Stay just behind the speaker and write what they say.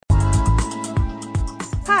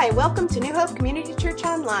Hi, welcome to New Hope Community Church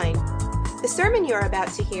Online. The sermon you are about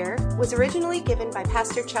to hear was originally given by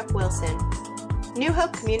Pastor Chuck Wilson. New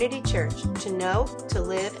Hope Community Church, to know, to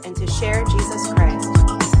live, and to share Jesus Christ.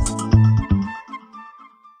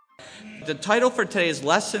 The title for today is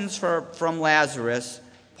Lessons from Lazarus,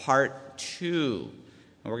 Part 2.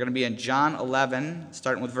 And we're going to be in John 11,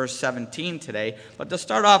 starting with verse 17 today. But to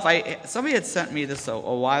start off, somebody had sent me this a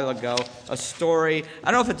while ago, a story.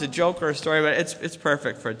 I don't know if it's a joke or a story, but it's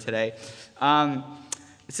perfect for today. It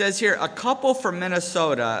says here, a couple from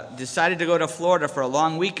Minnesota decided to go to Florida for a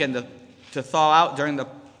long weekend to thaw out during the...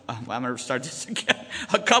 I'm going to start this again.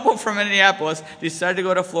 A couple from Minneapolis decided to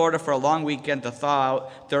go to Florida for a long weekend to thaw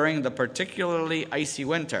out during the particularly icy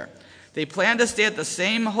winter. They planned to stay at the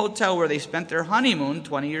same hotel where they spent their honeymoon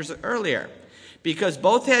 20 years earlier. Because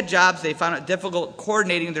both had jobs, they found it difficult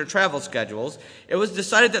coordinating their travel schedules. It was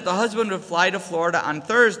decided that the husband would fly to Florida on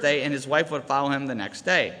Thursday and his wife would follow him the next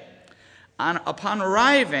day. Upon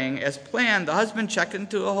arriving, as planned, the husband checked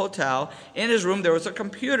into a hotel. In his room, there was a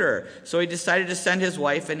computer, so he decided to send his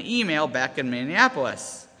wife an email back in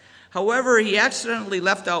Minneapolis. However, he accidentally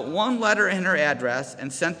left out one letter in her address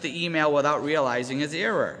and sent the email without realizing his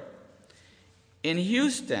error. In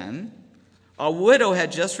Houston, a widow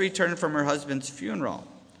had just returned from her husband's funeral.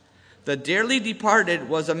 The dearly departed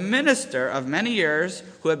was a minister of many years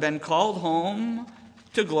who had been called home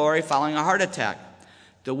to glory following a heart attack.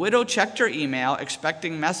 The widow checked her email,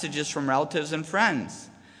 expecting messages from relatives and friends.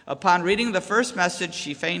 Upon reading the first message,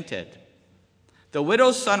 she fainted. The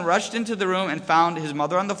widow's son rushed into the room and found his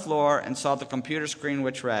mother on the floor and saw the computer screen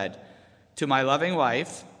which read, "To my loving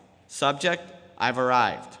wife, subject, I've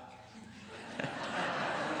arrived."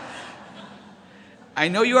 I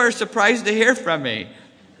know you are surprised to hear from me.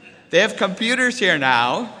 They have computers here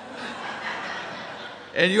now,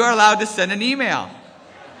 and you are allowed to send an email.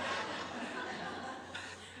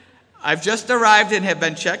 I've just arrived and have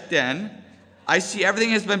been checked in. I see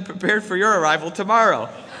everything has been prepared for your arrival tomorrow.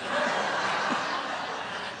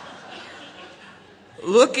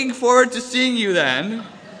 Looking forward to seeing you then.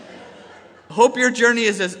 Hope your journey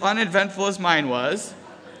is as uneventful as mine was.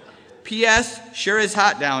 P.S. Sure is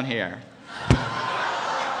hot down here.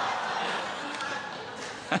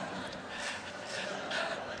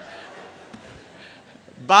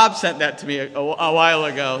 Bob sent that to me a while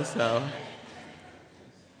ago, so.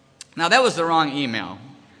 Now, that was the wrong email.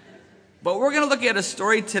 But we're going to look at a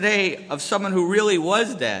story today of someone who really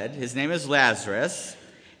was dead. His name is Lazarus,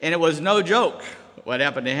 and it was no joke what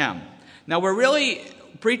happened to him. Now, we're really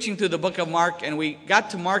preaching through the book of Mark, and we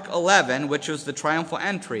got to Mark 11, which was the triumphal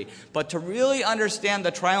entry. But to really understand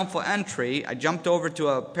the triumphal entry, I jumped over to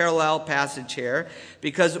a parallel passage here,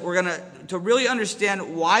 because we're going to really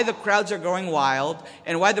understand why the crowds are going wild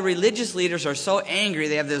and why the religious leaders are so angry.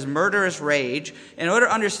 They have this murderous rage. In order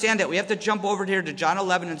to understand that, we have to jump over here to John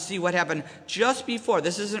 11 and see what happened just before.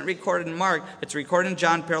 This isn't recorded in Mark. It's recorded in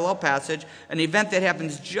John, parallel passage, an event that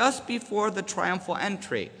happens just before the triumphal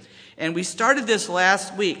entry. And we started this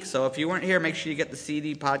last week, so if you weren't here, make sure you get the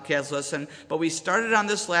CD, podcast, listen. But we started on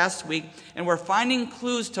this last week, and we're finding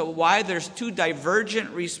clues to why there's two divergent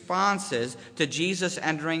responses to Jesus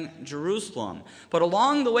entering Jerusalem. But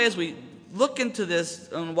along the way, as we look into this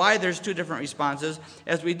and why there's two different responses,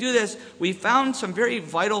 as we do this, we found some very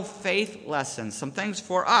vital faith lessons, some things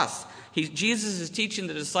for us. Jesus is teaching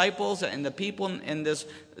the disciples and the people in this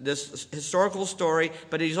historical story,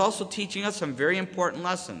 but he's also teaching us some very important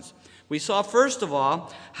lessons. We saw, first of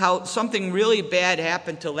all, how something really bad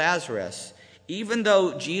happened to Lazarus. Even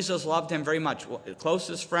though Jesus loved him very much,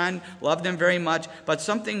 closest friend, loved him very much, but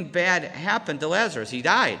something bad happened to Lazarus. He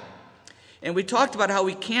died. And we talked about how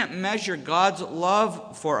we can't measure God's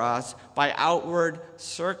love for us by outward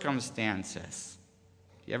circumstances.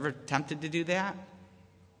 You ever tempted to do that?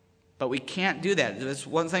 But we can't do that. There's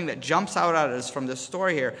one thing that jumps out at us from this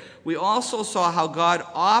story here. We also saw how God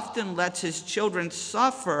often lets his children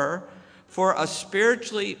suffer for a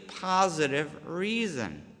spiritually positive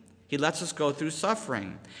reason. He lets us go through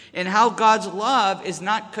suffering. And how God's love is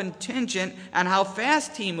not contingent on how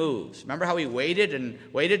fast he moves. Remember how he waited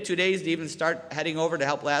 2 days to even start heading over to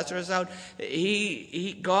help Lazarus out?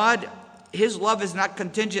 His love is not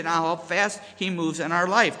contingent on how fast he moves in our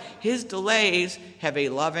life. His delays have a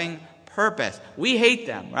loving purpose. We hate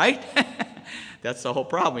them, right? That's the whole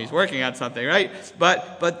problem. He's working on something, right?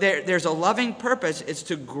 But there's a loving purpose. It's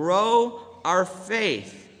to grow our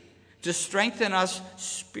faith, to strengthen us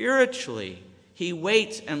spiritually. He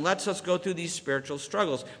waits and lets us go through these spiritual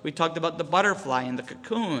struggles. We talked about the butterfly in the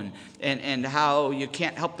cocoon and how you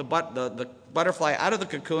can't help the butterfly out of the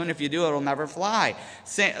cocoon. If you do, it'll never fly.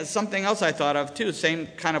 Something else I thought of, too, same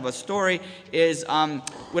kind of a story, is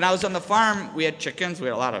when I was on the farm, we had chickens. We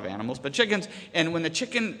had a lot of animals, but chickens. And when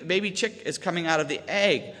the baby chick is coming out of the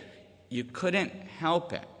egg, you couldn't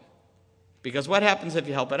help it. Because what happens if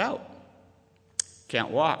you help it out? Can't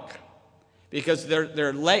walk. Because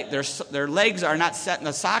their legs are not set in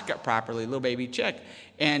the socket properly, little baby chick.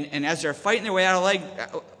 And as they're fighting their way out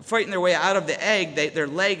of the egg, their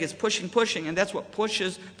leg is pushing, and that's what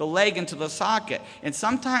pushes the leg into the socket. And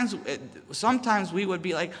sometimes we would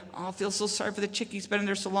be like, oh, I feel so sorry for the chick. He's been in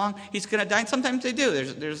there so long, he's going to die. And sometimes they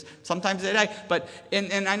do. Sometimes they die. But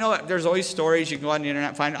and I know there's always stories you can go on the internet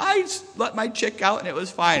and find. I just let my chick out and it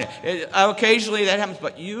was fine. Occasionally that happens,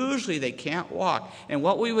 but usually they can't walk. And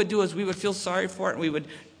what we would do is we would feel sorry for it, and we would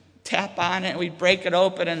tap on it, and we'd break it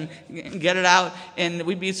open and get it out, and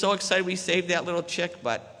we'd be so excited we saved that little chick,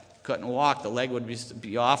 but couldn't walk. The leg would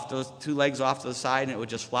be off, those two legs off to the side, and it would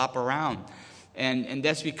just flop around. And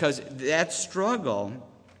that's because that struggle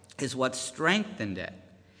is what strengthened it.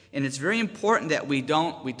 And it's very important that we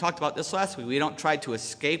talked about this last week, we don't try to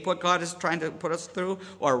escape what God is trying to put us through,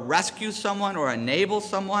 or rescue someone, or enable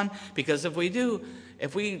someone, because if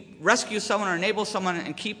we rescue someone or enable someone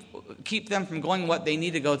and keep them from going what they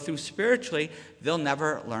need to go through spiritually, they'll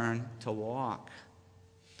never learn to walk.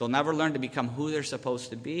 They'll never learn to become who they're supposed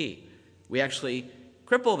to be. We actually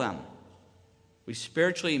cripple them. We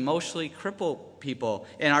spiritually, emotionally cripple people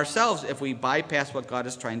and ourselves if we bypass what God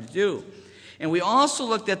is trying to do. And we also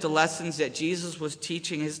looked at the lessons that Jesus was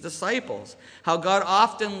teaching his disciples. How God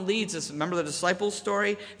often leads us. Remember the disciples'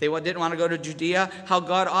 story? They didn't want to go to Judea. How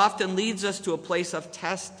God often leads us to a place of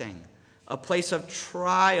testing, a place of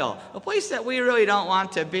trial, a place that we really don't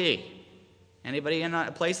want to be. Anybody in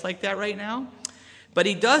a place like that right now? But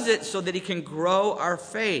he does it so that he can grow our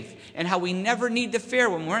faith. And how we never need to fear.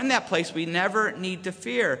 When we're in that place, we never need to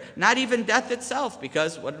fear. Not even death itself.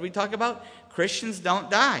 Because what did we talk about? Christians don't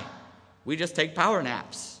die. We just take power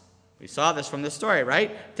naps. We saw this from the story,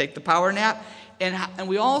 right? Take the power nap. And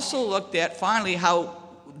we also looked at, finally, how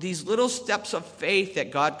these little steps of faith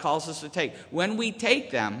that God calls us to take, when we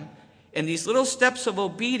take them, and these little steps of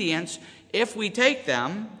obedience, if we take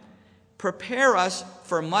them, prepare us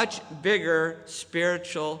for much bigger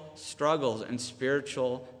spiritual struggles and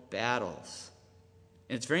spiritual battles.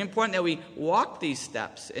 And it's very important that we walk these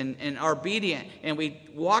steps and are obedient, and we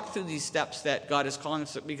walk through these steps that God is calling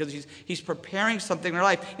us, because He's preparing something in our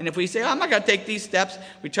life. And if we say, oh, I'm not going to take these steps,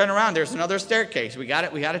 we turn around, there's another staircase. We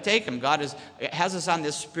got to take them. God has us on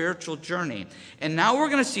this spiritual journey. And now we're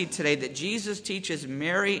going to see today that Jesus teaches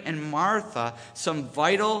Mary and Martha some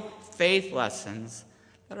vital faith lessons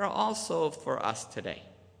that are also for us today.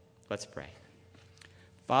 Let's pray.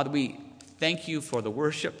 Father, we thank you for the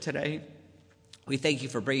worship today. We thank you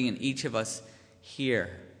for bringing each of us here,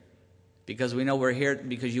 because we know we're here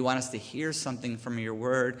because you want us to hear something from your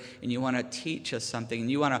word, and you want to teach us something, and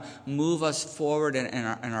you want to move us forward in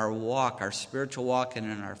our walk, our spiritual walk,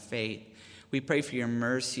 and in our faith. We pray for your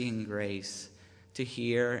mercy and grace to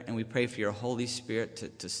hear, and we pray for your Holy Spirit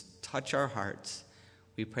to touch our hearts.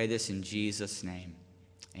 We pray this in Jesus' name.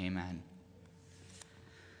 Amen.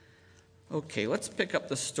 Okay, let's pick up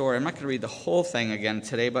the story. I'm not going to read the whole thing again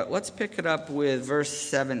today, but let's pick it up with verse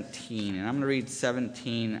 17. And I'm going to read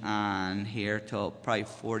 17 on here till probably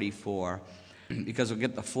 44, because we'll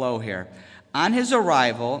get the flow here. On his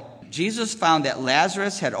arrival, Jesus found that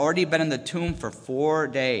Lazarus had already been in the tomb for 4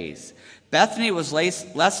 days. Bethany was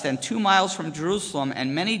less than 2 miles from Jerusalem,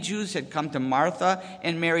 and many Jews had come to Martha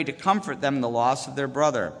and Mary to comfort them in the loss of their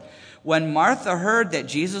brother. When Martha heard that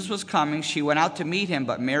Jesus was coming, she went out to meet him,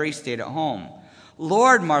 but Mary stayed at home.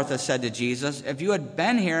 Lord, Martha said to Jesus, if you had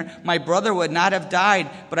been here, my brother would not have died,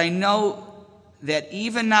 but I know that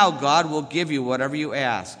even now God will give you whatever you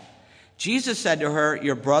ask. Jesus said to her,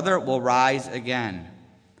 your brother will rise again.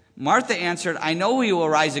 Martha answered, I know he will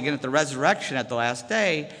rise again at the resurrection at the last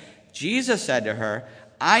day. Jesus said to her,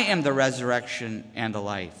 I am the resurrection and the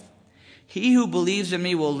life. He who believes in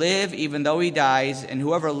me will live even though he dies, and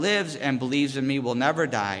whoever lives and believes in me will never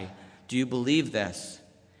die. Do you believe this?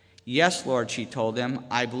 Yes, Lord, she told him.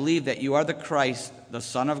 I believe that you are the Christ, the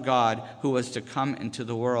Son of God, who was to come into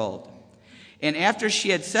the world. And after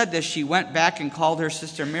she had said this, she went back and called her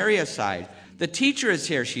sister Mary aside. The teacher is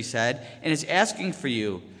here, she said, and is asking for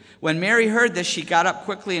you. When Mary heard this, she got up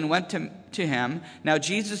quickly and went to him. Now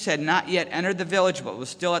Jesus had not yet entered the village, but was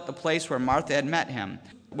still at the place where Martha had met him.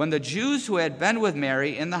 When the Jews who had been with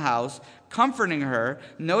Mary in the house, comforting her,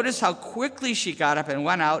 noticed how quickly she got up and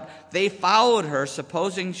went out, they followed her,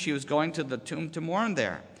 supposing she was going to the tomb to mourn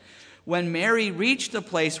there. When Mary reached the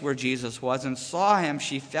place where Jesus was and saw him,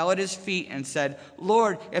 she fell at his feet and said,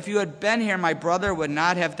 "Lord, if you had been here, my brother would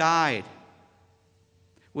not have died."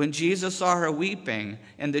 When Jesus saw her weeping,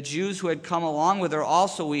 and the Jews who had come along with her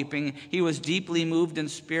also weeping, he was deeply moved in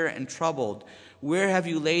spirit and troubled. "Where have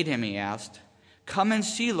you laid him?" he asked. "Come and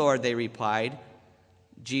see, Lord," they replied.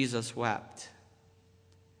 Jesus wept.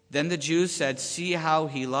 Then the Jews said, "See how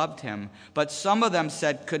he loved him." But some of them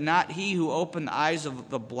said, "Could not he who opened the eyes of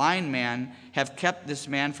the blind man have kept this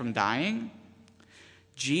man from dying?"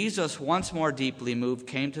 Jesus, once more deeply moved,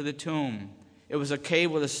 came to the tomb. It was a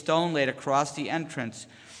cave with a stone laid across the entrance.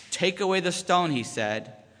 "Take away the stone," he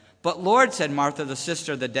said. "But Lord," said Martha, the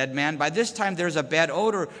sister of the dead man, "by this time there's a bad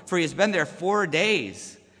odor, for he has been there 4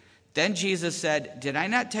 days." Then Jesus said, "Did I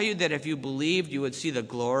not tell you that if you believed, you would see the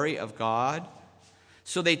glory of God?"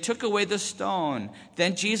 So they took away the stone.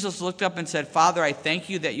 Then Jesus looked up and said, "Father, I thank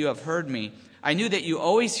you that you have heard me. I knew that you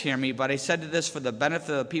always hear me, but I said this for the benefit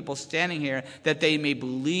of the people standing here, that they may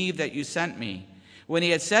believe that you sent me." When he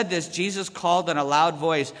had said this, Jesus called in a loud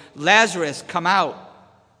voice, "Lazarus, come out."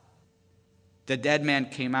 The dead man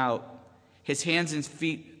came out, his hands and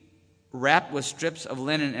feet wrapped with strips of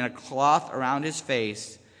linen and a cloth around his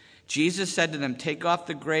face. Jesus said to them, "Take off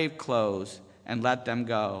the grave clothes and let them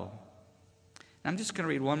go." I'm just going to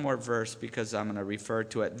read one more verse because I'm going to refer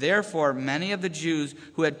to it. Therefore, many of the Jews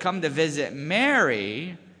who had come to visit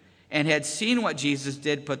Mary and had seen what Jesus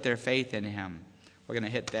did put their faith in him. We're going to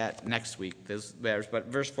hit that next week, but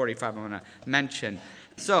verse 45 I'm going to mention.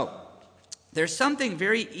 So, there's something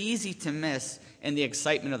very easy to miss in the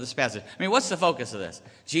excitement of this passage. I mean, what's the focus of this?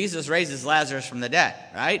 Jesus raises Lazarus from the dead,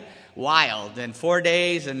 right? Wild, and 4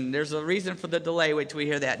 days, and there's a reason for the delay. Wait till we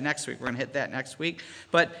hear that next week. We're going to hit that next week.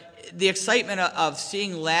 But the excitement of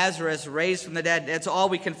seeing Lazarus raised from the dead, that's all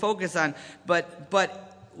we can focus on. But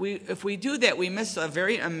if we do that, we miss a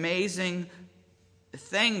very amazing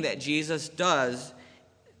thing that Jesus does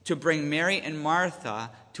to bring Mary and Martha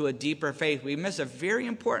to a deeper faith. We miss a very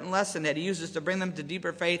important lesson that he uses to bring them to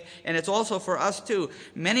deeper faith, and it's also for us too.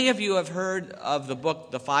 Many of you have heard of the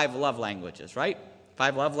book, The 5 Love Languages, right?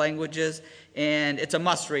 5 Love Languages, and it's a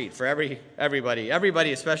must-read for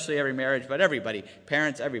everybody, especially every marriage, but everybody,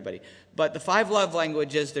 parents, everybody. But the 5 love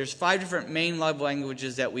languages, there's 5 different main love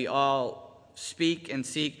languages that we all speak and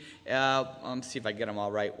seek. Let me see if I get them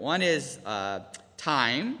all right. One is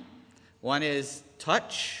time. One is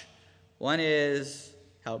touch. One is,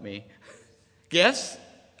 help me, gifts,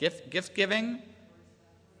 gift giving,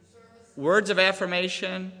 words of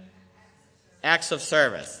affirmation, acts of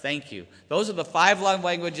service. Thank you. Those are the 5 love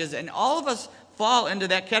languages, and all of us fall into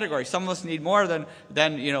that category. Some of us need more than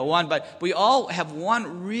one, but we all have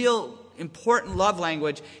one real important love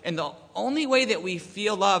language, and the only way that we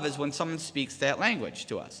feel love is when someone speaks that language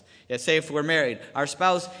to us. Yeah, say if we're married, our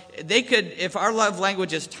spouse, they could, if our love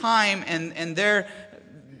language is time and they're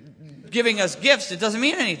giving us gifts, it doesn't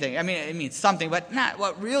mean anything. I mean, it means something, but not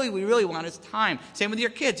what we really want is time. Same with your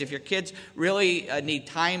kids. If your kids really need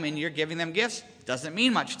time and you're giving them gifts, it doesn't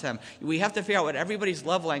mean much to them. We have to figure out what everybody's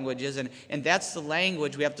love language is, and that's the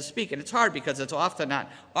language we have to speak. And it's hard because it's often not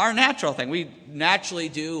our natural thing. We naturally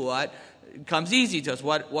do what comes easy to us,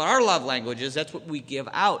 what our love language is. That's what we give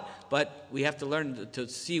out. But we have to learn to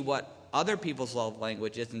see what other people's love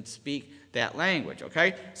language is and speak that language,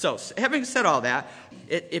 okay? So, having said all that,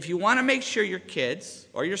 if you want to make sure your kids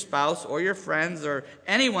or your spouse or your friends or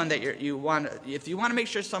anyone that if you want to make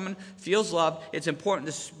sure someone feels loved, it's important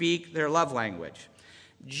to speak their love language.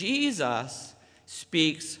 Jesus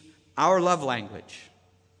speaks our love language.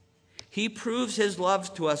 He proves his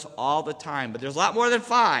love to us all the time, but there's a lot more than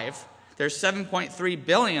 5. There's 7.3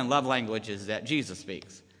 billion love languages that Jesus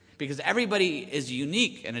speaks. Because everybody is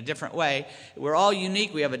unique in a different way. We're all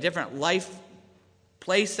unique. We have a different life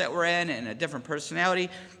place that we're in and a different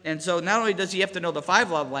personality. And so not only does he have to know the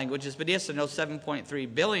 5 love languages, but he has to know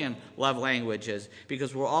 7.3 billion love languages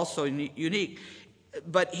because we're all so unique.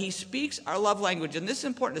 But he speaks our love language, and this is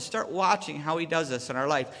important to start watching how he does this in our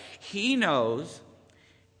life. He knows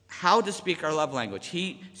how to speak our love language.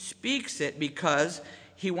 He speaks it because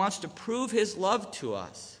he wants to prove his love to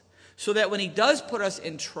us. So that when he does put us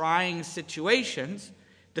in trying situations,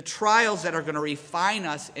 the trials that are going to refine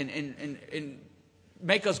us and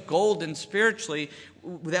make us golden spiritually,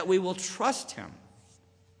 that we will trust him.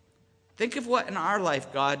 Think of what in our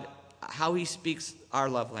life, God, how he speaks our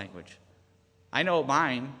love language. I know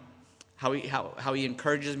mine, how he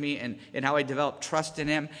encourages me and how I develop trust in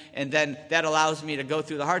him. And then that allows me to go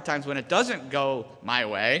through the hard times when it doesn't go my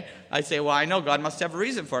way. I say, well, I know God must have a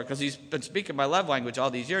reason for it because he's been speaking my love language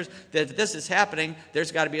all these years. That if this is happening,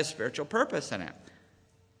 there's got to be a spiritual purpose in it.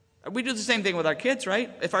 We do the same thing with our kids,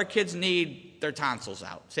 right? If our kids need their tonsils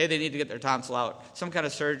out, say they need to get their tonsil out, some kind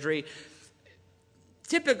of surgery,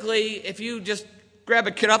 typically if you just grab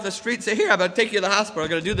a kid off the street and say, here, I'm going to take you to the hospital, I'm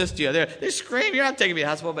going to do this to you. They scream, you're not taking me to the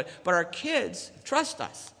hospital. But our kids trust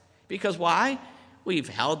us. Because why? We've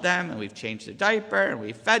held them, and we've changed the diaper, and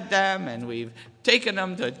we've fed them, and we've taken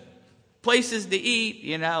them to places to eat,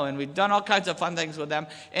 and we've done all kinds of fun things with them.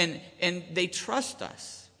 And they trust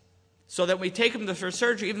us. So that we take them for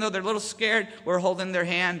surgery, even though they're a little scared, we're holding their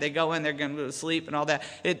hand, they go in, they're going to go to sleep and all that.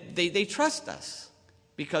 They trust us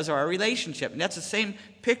because of our relationship. And that's the same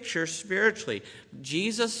picture spiritually.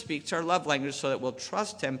 Jesus speaks our love language so that we'll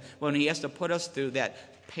trust him when he has to put us through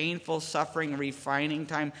that painful, suffering, refining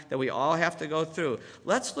time that we all have to go through.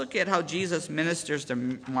 Let's look at how Jesus ministers to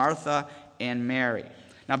Martha and Mary.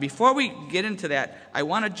 Now, before we get into that, I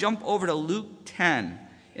want to jump over to Luke 10.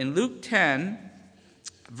 In Luke 10,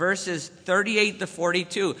 verses 38 to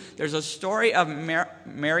 42, there's a story of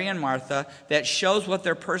Mary and Martha that shows what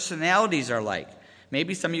their personalities are like.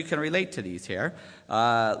 Maybe some of you can relate to these here.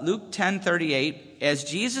 Luke 10:38, as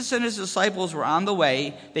Jesus and his disciples were on the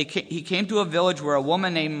way, he came to a village where a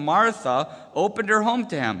woman named Martha opened her home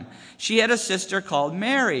to him. She had a sister called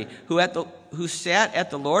Mary, who sat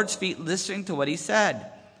at the Lord's feet listening to what he said.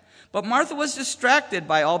 But Martha was distracted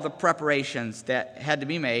by all the preparations that had to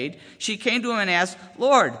be made. She came to him and asked,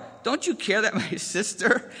 Lord, don't you care that my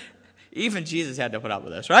sister... Even Jesus had to put up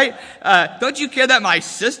with this, right? Don't you care that my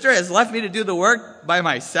sister has left me to do the work by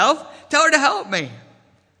myself? Tell her to help me.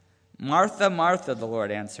 Martha, Martha, the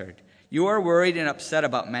Lord answered, you are worried and upset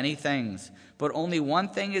about many things, but only one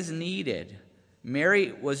thing is needed.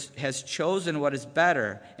 Mary has chosen what is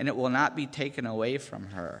better, and it will not be taken away from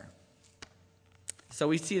her. So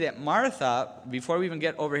we see that Martha, before we even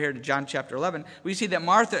get over here to John chapter 11, we see that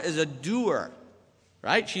Martha is a doer,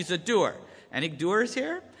 right? She's a doer. Any doers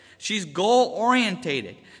here? She's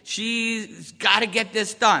goal-orientated. She's got to get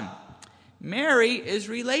this done. Mary is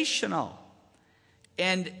relational.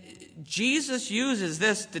 And Jesus uses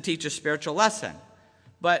this to teach a spiritual lesson.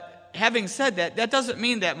 But having said that, that doesn't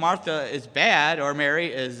mean that Martha is bad or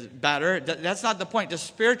Mary is better. That's not the point. Just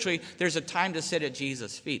spiritually, there's a time to sit at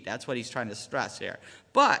Jesus' feet. That's what he's trying to stress here.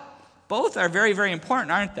 But both are very, very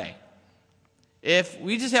important, aren't they? If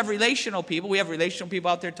we just have relational people, we have relational people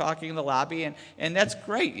out there talking in the lobby, and that's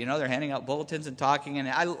great. They're handing out bulletins and talking, and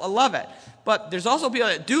I love it. But there's also people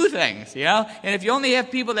that do things, And if you only have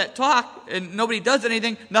people that talk and nobody does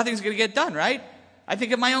anything, nothing's going to get done, right? I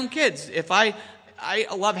think of my own kids. If I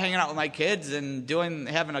love hanging out with my kids and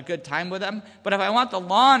having a good time with them, but if I want the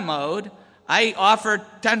lawn mowed, I offer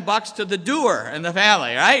 $10 to the doer in the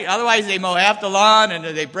family, right? Otherwise, they mow half the lawn and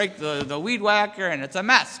they break the weed whacker, and it's a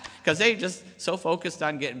mess because they just so focused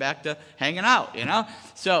on getting back to hanging out,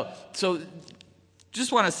 So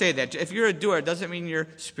just want to say that if you're a doer, it doesn't mean you're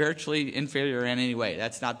spiritually inferior in any way.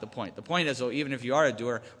 That's not the point. The point is, though, even if you are a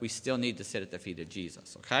doer, we still need to sit at the feet of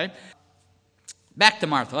Jesus, okay? Back to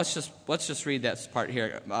Martha. Let's just read this part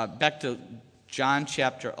here. Back to John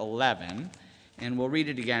chapter 11, and we'll read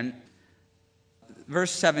it again.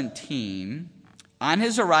 Verse 17, on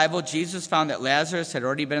his arrival, Jesus found that Lazarus had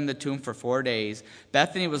already been in the tomb for 4 days.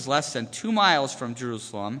 Bethany was less than 2 miles from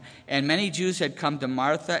Jerusalem, and many Jews had come to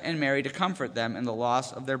Martha and Mary to comfort them in the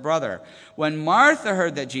loss of their brother. When Martha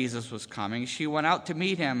heard that Jesus was coming, she went out to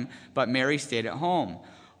meet him, but Mary stayed at home.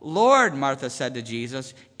 Lord, Martha said to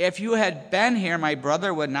Jesus, if you had been here, my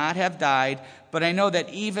brother would not have died, but I know that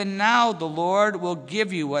even now the Lord will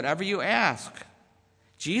give you whatever you ask.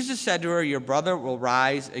 Jesus said to her, your brother will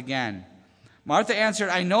rise again. Martha answered,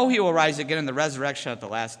 I know he will rise again in the resurrection at the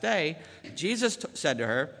last day. Jesus said to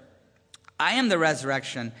her, I am the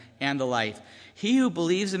resurrection and the life. He who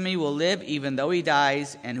believes in me will live even though he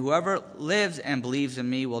dies, and whoever lives and believes in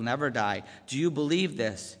me will never die. Do you believe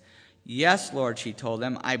this? Yes, Lord, she told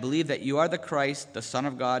him, I believe that you are the Christ, the Son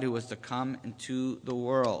of God, who was to come into the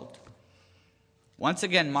world. Once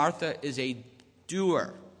again, Martha is a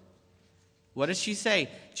doer. What does she say?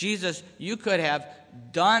 Jesus, you could have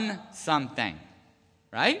done something,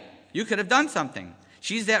 right? You could have done something.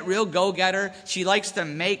 She's that real go-getter. She likes to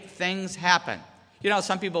make things happen.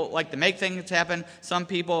 Some people like to make things happen. Some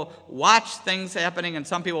people watch things happening, and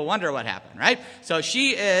some people wonder what happened, right? So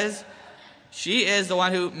she is the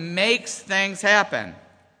one who makes things happen.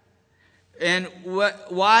 And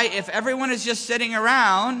why, if everyone is just sitting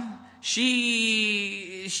around,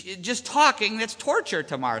 she just talking, that's torture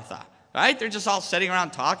to Martha. Right? They're just all sitting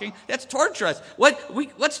around talking. That's torturous.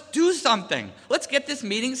 Let's do something. Let's get this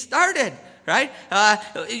meeting started. Right?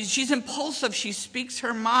 She's impulsive. She speaks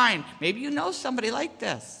her mind. Maybe you know somebody like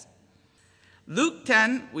this. Luke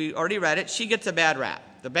 10, we already read it. She gets a bad rap.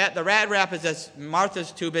 The bad rap is that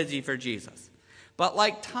Martha's too busy for Jesus. But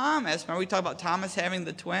like Thomas, remember we talked about Thomas having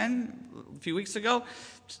the twin a few weeks ago?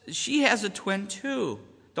 She has a twin too.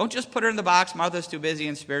 Don't just put her in the box, Martha's too busy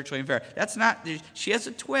and spiritually unfair. That's not, she has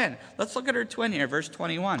a twin. Let's look at her twin here, verse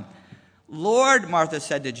 21. Lord, Martha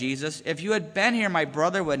said to Jesus, if you had been here, my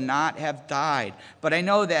brother would not have died. But I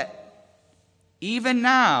know that even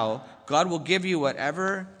now, God will give you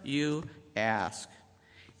whatever you ask.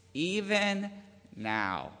 Even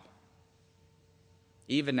now.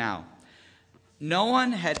 Even now. No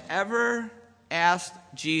one had ever asked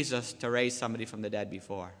Jesus to raise somebody from the dead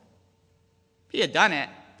before. He had done it,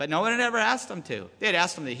 but no one had ever asked him to. They had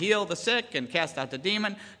asked him to heal the sick and cast out the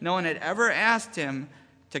demon. No one had ever asked him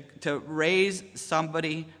to raise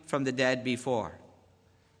somebody from the dead before.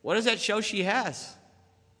 What does that show she has?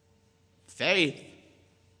 Faith.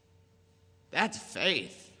 That's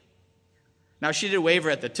faith. Now, she did waver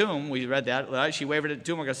at the tomb. We read that. She wavered at the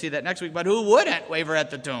tomb. We're going to see that next week. But who wouldn't waver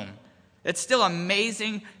at the tomb? It's still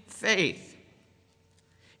amazing faith.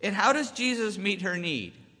 And how does Jesus meet her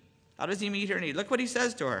need? How does he meet her need? Look what he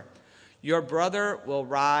says to her. Your brother will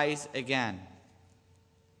rise again.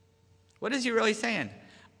 What is he really saying?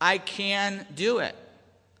 I can do it.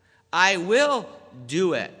 I will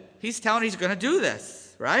do it. He's telling her he's going to do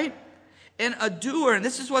this, right? And a doer, and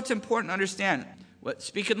this is what's important to understand.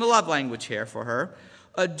 Speaking the love language here for her.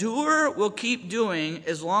 A doer will keep doing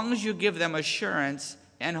as long as you give them assurance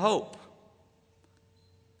and hope.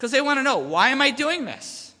 Because they want to know, why am I doing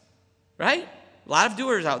this? Right? A lot of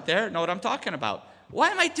doers out there know what I'm talking about. Why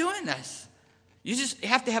am I doing this? You just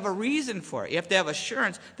have to have a reason for it. You have to have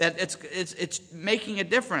assurance that it's making a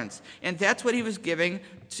difference. And that's what he was giving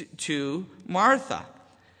to Martha.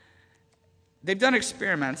 They've done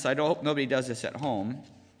experiments. I hope nobody does this at home.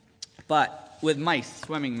 But with mice,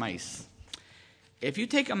 swimming mice. If you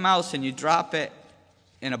take a mouse and you drop it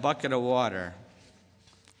in a bucket of water,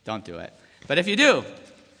 don't do it. But if you do,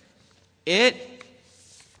 it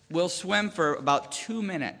will swim for about 2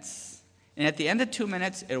 minutes. And at the end of 2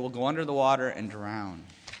 minutes, it will go under the water and drown.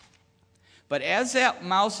 But as that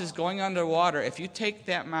mouse is going underwater, if you take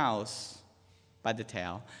that mouse by the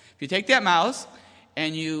tail, if you take that mouse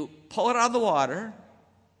and you pull it out of the water,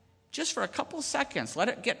 just for a couple seconds, let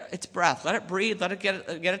it get its breath, let it breathe, let it get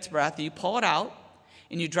its breath, and you pull it out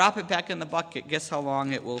and you drop it back in the bucket, guess how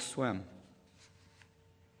long it will swim?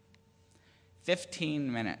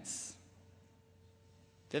 15 minutes.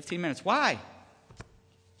 15 minutes. Why?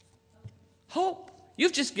 Hope.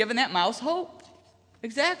 You've just given that mouse hope.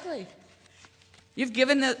 Exactly. You've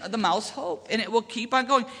given the mouse hope, and it will keep on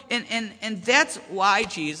going. And that's why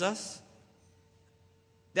Jesus,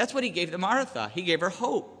 that's what he gave to Martha. He gave her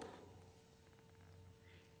hope.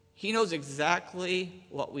 He knows exactly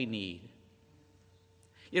what we need.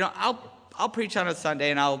 You know, I'll preach on a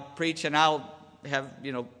Sunday, and I'll preach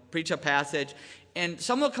a passage, and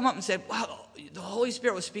someone will come up and say, wow, the Holy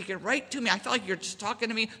Spirit was speaking right to me. I felt like you're just talking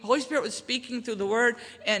to me. The Holy Spirit was speaking through the Word,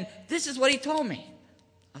 and this is what he told me.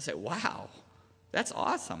 I'll say, wow, that's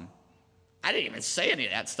awesome. I didn't even say any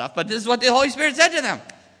of that stuff, but this is what the Holy Spirit said to them.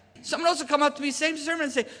 Someone else will come up to me, same sermon,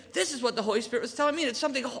 and say, this is what the Holy Spirit was telling me. It's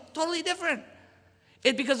something totally different.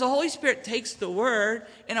 Because the Holy Spirit takes the Word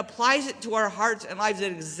and applies it to our hearts and lives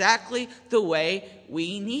in exactly the way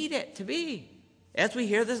we need it to be. As we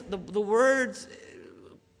hear the words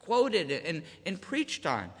quoted and preached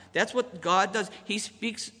on. That's what God does. He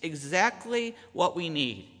speaks exactly what we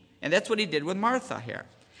need. And that's what he did with Martha here.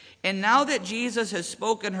 And now that Jesus has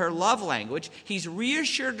spoken her love language, he's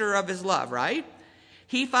reassured her of his love, right?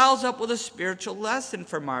 He follows up with a spiritual lesson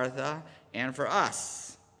for Martha and for us.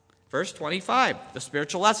 Verse 25, the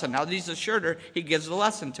spiritual lesson. Now that he's assured her, he gives the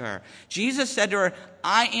lesson to her. Jesus said to her,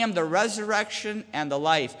 I am the resurrection and the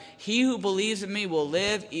life. He who believes in me will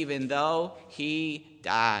live even though he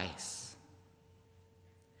dies.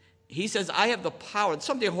 He says, I have the power.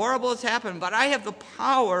 Something horrible has happened, but I have the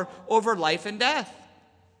power over life and death.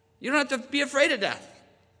 You don't have to be afraid of death.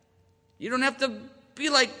 You don't have to be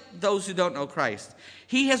like those who don't know Christ.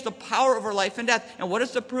 He has the power over life and death. And what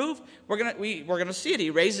is the proof? We're gonna see it. He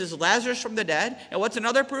raises Lazarus from the dead. And what's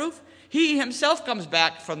another proof? He himself comes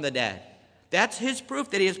back from the dead. That's his proof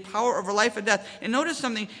that he has power over life and death. And notice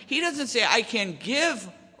something. He doesn't say, I can give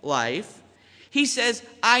life. He says,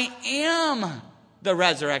 I am the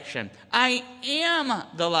resurrection. I am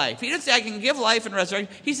the life. He doesn't say, I can give life and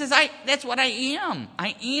resurrection. He says, that's what I am.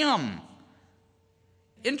 I am.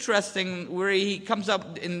 Interesting, where he comes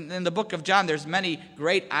up in the book of John, there's many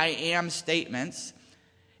great I am statements.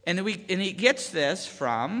 And he gets this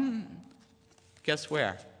from, guess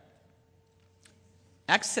where?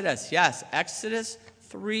 Exodus, yes, Exodus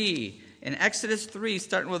 3. In Exodus 3,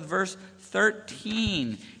 starting with verse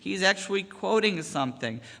 13, he's actually quoting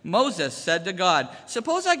something. Moses said to God,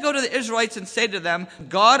 "Suppose I go to the Israelites and say to them,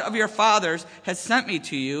 'God of your fathers has sent me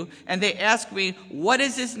to you,' and they ask me, 'What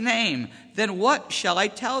is his name?' Then what shall I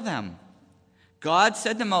tell them?" God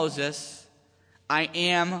said to Moses, "I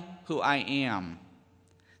am who I am.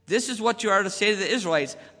 This is what you are to say to the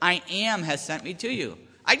Israelites, 'I am has sent me to you.'"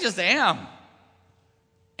 I just am.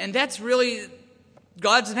 And that's really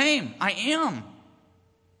God's name. I am.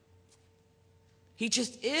 He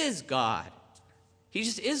just is God. He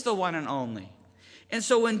just is the one and only. And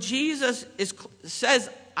so when Jesus says,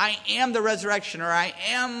 "I am the resurrection," or "I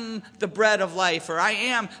am the bread of life," or "I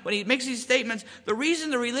am," when he makes these statements, the reason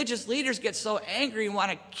the religious leaders get so angry and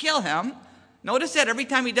want to kill him, notice that every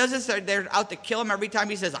time he does this, they're out to kill him every time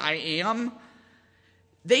he says, "I am."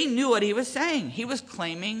 They knew what he was saying. He was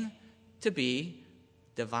claiming to be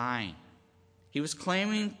divine. He was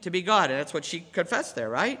claiming to be God, and that's what she confessed there,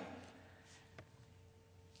 right?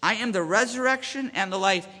 "I am the resurrection and the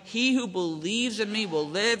life. He who believes in me will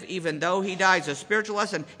live even though he dies." A spiritual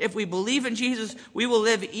lesson. If we believe in Jesus, we will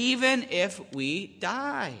live even if we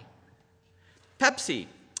die. Pepsi.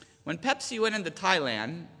 When Pepsi went into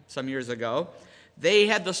Thailand some years ago, they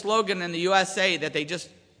had the slogan in the USA that they just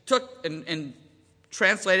took and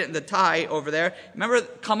translated into Thai over there. Remember,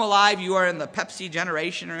 "Come alive, you are in the Pepsi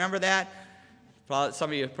generation." Remember that? Some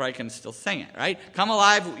of you probably can still sing it, right? "Come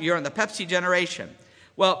alive, you're in the Pepsi generation."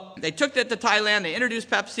 Well, they took that to Thailand. They introduced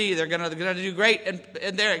Pepsi. They're going to do great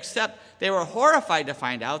in there, except they were horrified to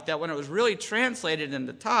find out that when it was really translated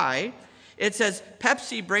into Thai, it says,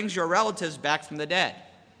 "Pepsi brings your relatives back from the dead."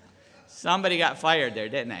 Somebody got fired there,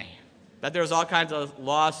 didn't they? But there was all kinds of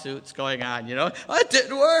lawsuits going on, "Oh, it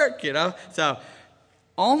didn't work, So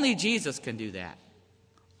only Jesus can do that.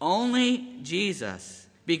 Only Jesus.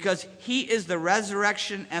 Because he is the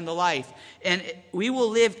resurrection and the life. And we will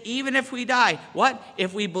live even if we die. What?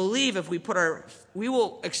 If we believe, we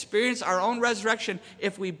will experience our own resurrection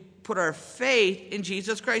if we put our faith in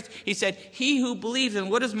Jesus Christ. He said, "He who believes."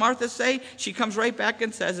 And what does Martha say? She comes right back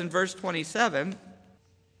and says in verse 27,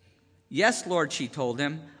 "Yes, Lord," she told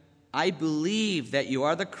him, "I believe that you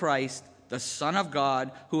are the Christ, the Son of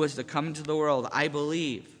God, who is to come into the world. I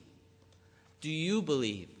believe." Do you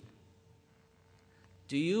believe?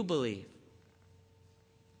 Do you believe?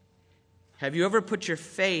 Have you ever put your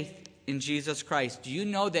faith in Jesus Christ? Do you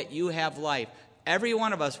know that you have life? Every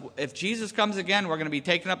one of us, if Jesus comes again, we're going to be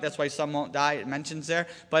taken up. That's why some won't die, it mentions there.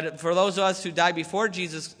 But for those of us who die before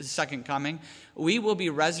Jesus' second coming, we will be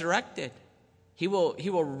resurrected. He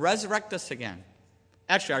will resurrect us again.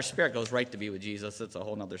 Actually, our spirit goes right to be with Jesus. That's a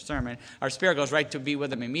whole other sermon. Our spirit goes right to be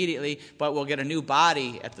with him immediately, but we'll get a new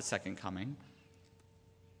body at the second coming.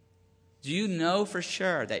 Do you know for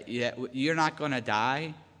sure that you're not going to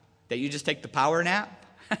die? That you just take the power nap?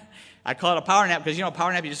 I call it a power nap because,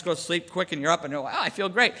 power nap, you just go to sleep quick and you're up and you're like, "Oh, I feel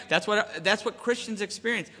great." That's what Christians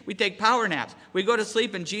experience. We take power naps. We go to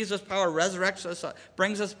sleep and Jesus' power resurrects us,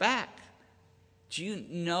 brings us back. Do you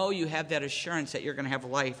know you have that assurance that you're going to have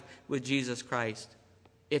life with Jesus Christ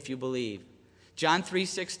if you believe? John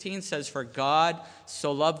 3:16 says, "For God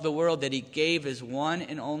so loved the world that he gave his one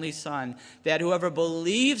and only Son, that whoever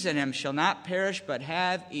believes in him shall not perish but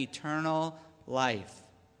have eternal life."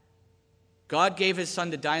 God gave his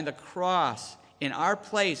Son to die on the cross in our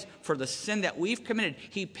place for the sin that we've committed.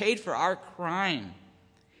 He paid for our crime.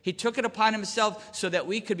 He took it upon himself so that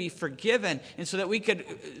we could be forgiven and so that we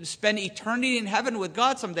could spend eternity in heaven with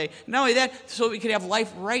God someday. Not only that, so we could have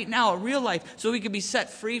life right now, a real life, so we could be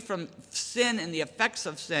set free from sin and the effects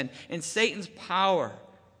of sin and Satan's power.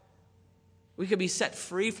 We could be set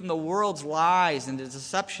free from the world's lies and the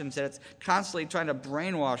deceptions that it's constantly trying to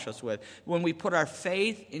brainwash us with. When we put our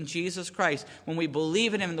faith in Jesus Christ, when we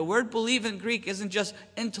believe in him, and the word believe in Greek isn't just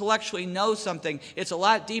intellectually know something. It's a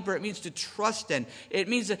lot deeper. It means to trust in. It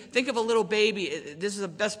means to think of a little baby. This is the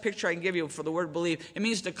best picture I can give you for the word believe. It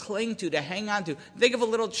means to cling to hang on to. Think of a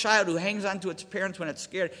little child who hangs on to its parents when it's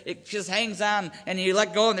scared. It just hangs on, and you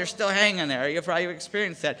let go, and they're still hanging there. You've probably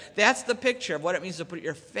experienced that. That's the picture of what it means to put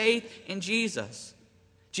your faith in Jesus.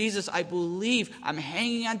 Jesus, I believe. I'm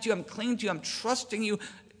hanging on to you. I'm clinging to you. I'm trusting you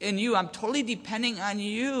in you. I'm totally depending on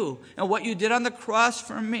you and what you did on the cross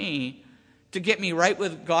for me to get me right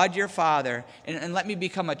with God your Father and let me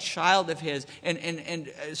become a child of his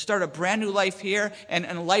and start a brand new life here and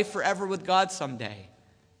a life forever with God someday.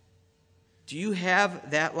 Do you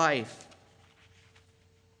have that life?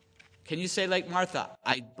 Can you say like Martha,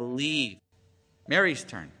 I believe? Mary's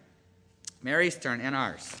turn and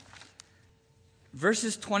ours.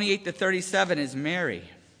 Verses 28 to 37 is Mary.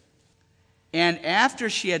 And after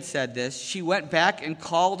she had said this, she went back and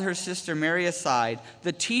called her sister Mary aside.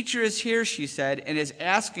 "The teacher is here," she said, "and is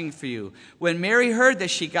asking for you." When Mary heard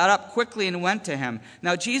this, she got up quickly and went to him.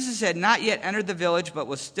 Now Jesus had not yet entered the village, but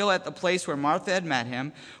was still at the place where Martha had met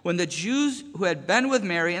him. When the Jews who had been with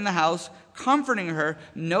Mary in the house, comforting her,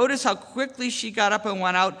 noticed how quickly she got up and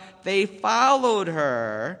went out, they followed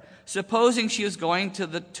her, supposing she was going to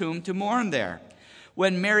the tomb to mourn there.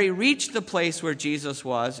 When Mary reached the place where Jesus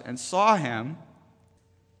was and saw him,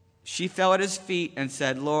 she fell at his feet and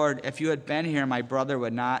said, "Lord, if you had been here, my brother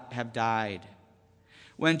would not have died."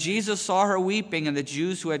 When Jesus saw her weeping and the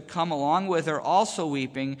Jews who had come along with her also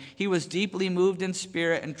weeping, he was deeply moved in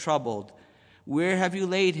spirit and troubled. "Where have you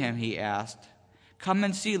laid him?" he asked. "Come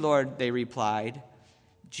and see, Lord," they replied.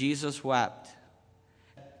 Jesus wept.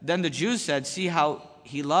 Then the Jews said, "See how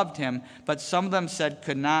he loved him." But some of them said,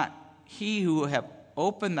 "Could not he who have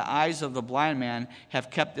opened the eyes of the blind man have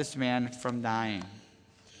kept this man from dying?"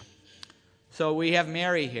 So we have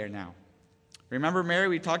Mary here now. Remember Mary?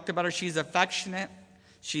 We talked about her. She's affectionate.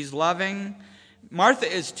 She's loving. Martha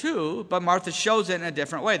is too, but Martha shows it in a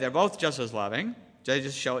different way. They're both just as loving. They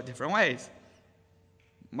just show it different ways.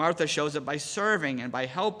 Martha shows it by serving and by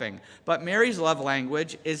helping. But Mary's love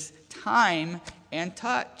language is time and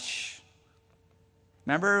touch.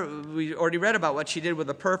 Remember, we already read about what she did with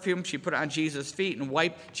the perfume. She put it on Jesus' feet and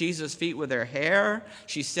wiped Jesus' feet with her hair.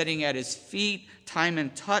 She's sitting at his feet, time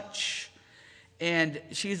and touch. And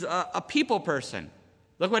she's a people person.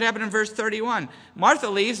 Look what happened in verse 31. Martha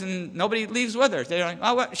leaves and nobody leaves with her. They're like,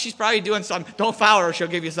 "Oh, well, she's probably doing something. Don't follow her. She'll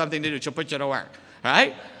give you something to do. She'll put you to work."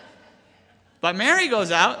 Right? But Mary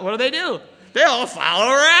goes out. What do? They all follow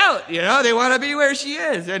her out. They want to be where she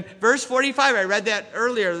is. And verse 45, I read that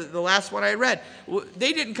earlier, the last one I read.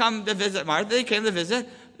 They didn't come to visit Martha. They came to visit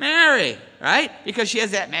Mary, right? Because she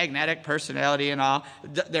has that magnetic personality and all.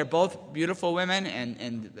 They're both beautiful women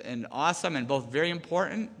and awesome and both very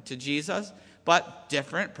important to Jesus, but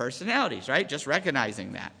different personalities, right? Just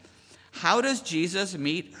recognizing that. How does Jesus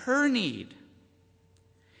meet her need?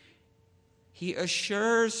 He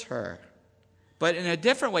assures her. But in a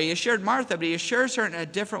different way. He assured Martha, but he assures her in a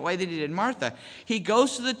different way than he did Martha. He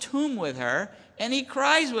goes to the tomb with her, and he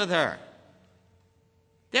cries with her.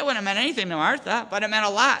 That wouldn't have meant anything to Martha, but it meant a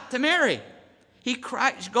lot to Mary. He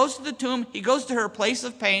goes to the tomb, he goes to her place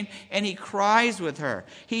of pain, and he cries with her.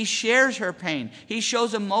 He shares her pain. He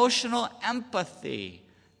shows emotional empathy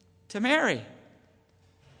to Mary.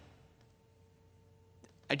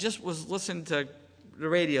 I just was listening to the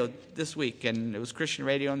radio this week, and it was Christian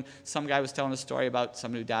radio, and some guy was telling a story about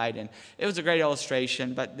someone who died, and it was a great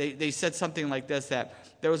illustration, but they said something like this, that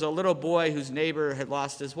there was a little boy whose neighbor had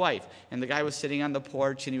lost his wife, and the guy was sitting on the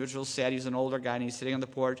porch, and he was real sad. He was an older guy, and he's sitting on the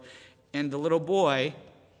porch, and the little boy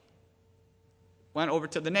went over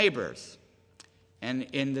to the neighbors, and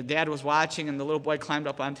the dad was watching, and the little boy climbed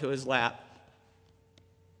up onto his lap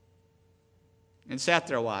and sat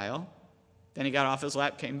there a while. Then he got off his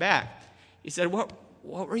lap, came back. He said, What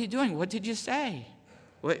were you doing? What did you say?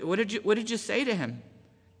 What did you say to him?"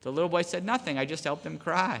 The little boy said, "Nothing. I just helped him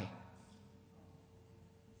cry."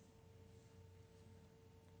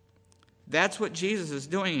 That's what Jesus is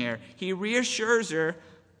doing here. He reassures her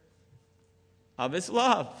of his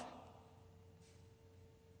love.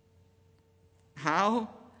 How?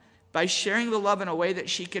 By sharing the love in a way that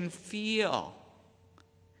she can feel.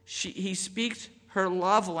 He speaks her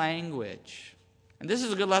love language. And this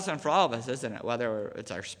is a good lesson for all of us, isn't it? Whether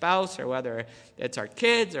it's our spouse, or whether it's our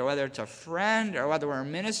kids, or whether it's a friend, or whether we're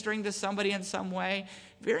ministering to somebody in some way.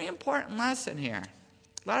 Very important lesson here.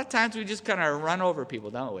 A lot of times we just kind of run over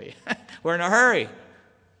people, don't we? We're in a hurry.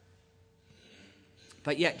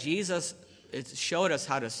 But yet Jesus showed us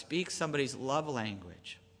how to speak somebody's love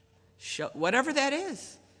language. Whatever that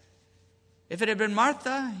is. If it had been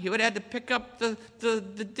Martha, he would have had to pick up the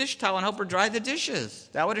dish towel and help her dry the dishes.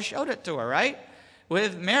 That would have showed it to her, right?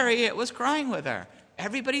 With Mary, it was crying with her.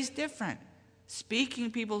 Everybody's different. Speaking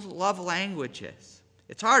people's love languages.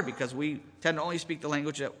 It's hard because we tend to only speak the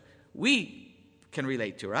language that we can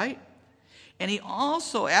relate to, right? And he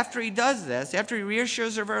also, after he does this, after he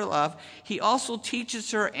reassures her of her love, he also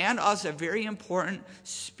teaches her and us a very important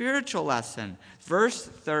spiritual lesson. Verse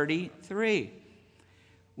 33.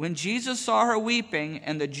 When Jesus saw her weeping,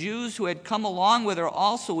 and the Jews who had come along with her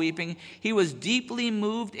also weeping, he was deeply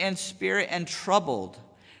moved in spirit and troubled.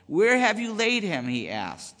 "Where have you laid him?" he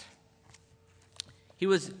asked. He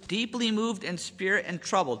was deeply moved in spirit and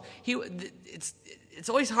troubled. It's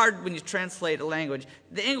always hard when you translate a language.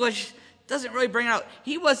 The English doesn't really bring it out.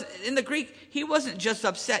 In the Greek, he wasn't just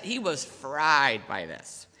upset, he was fried by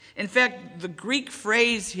this. In fact, the Greek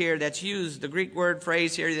phrase here that's used, the Greek word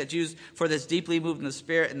phrase here that's used for this deeply moved in the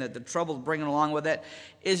spirit and the trouble bringing along with it,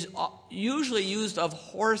 is usually used of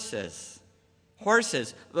horses.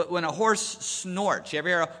 Horses. When a horse snorts. You ever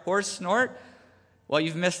hear a horse snort? Well,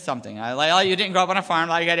 you've missed something. You didn't grow up on a farm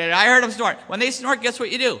like I did. I heard them snort. When they snort, guess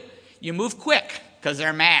what you do? You move quick because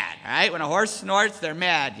they're mad, right? When a horse snorts, they're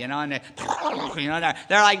mad, and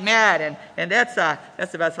they're like mad, and that's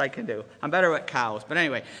the best I can do. I'm better with cows, but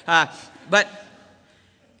anyway, but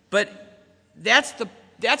that's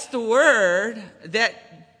the word that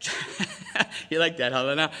you like that,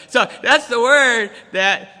 Helena? So that's the word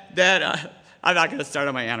that I'm not going to start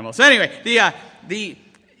on my animals. So anyway,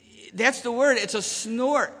 that's the word. It's a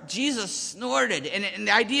snort. Jesus snorted. And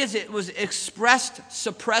the idea is it was expressed,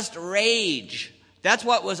 suppressed rage. That's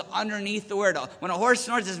what was underneath the word. When a horse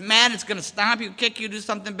snorts, it's mad. It's going to stomp you, kick you, do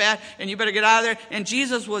something bad, and you better get out of there. And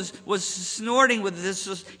Jesus was snorting with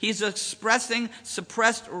this. He's expressing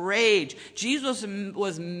suppressed rage. Jesus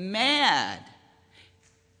was mad.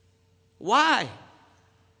 Why?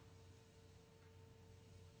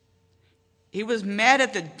 He was mad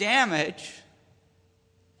at the damage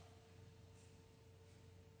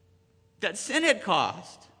that sin had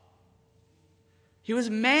caused. He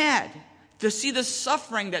was mad to see the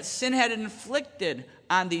suffering that sin had inflicted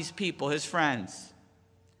on these people, his friends.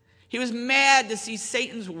 He was mad to see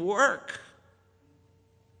Satan's work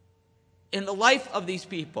in the life of these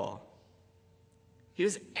people. He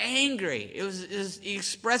was angry. He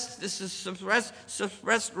expressed this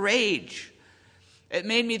suppressed rage. It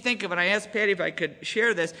made me think of, and I asked Patty if I could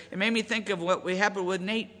share this, it made me think of what happened with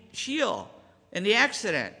Nate Shiel in the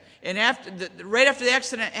accident. And right after the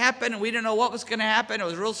accident happened, and we didn't know what was going to happen, it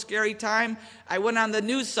was a real scary time, I went on the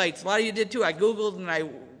news sites. A lot of you did too. I Googled and I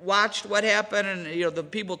watched what happened and the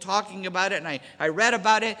people talking about it, and I read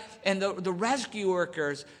about it. And the rescue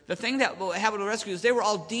workers, the thing that happened with the rescuers, they were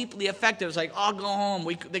all deeply affected. It was like, I'll go home.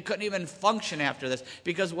 They couldn't even function after this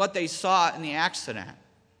because of what they saw in the accident.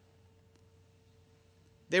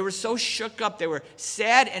 They were so shook up. They were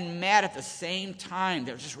sad and mad at the same time.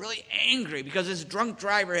 They were just really angry because this drunk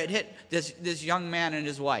driver had hit this young man and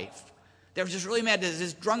his wife. They were just really mad that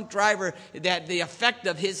this drunk driver, that the effect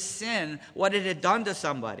of his sin, what it had done to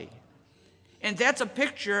somebody. And that's a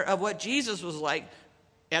picture of what Jesus was like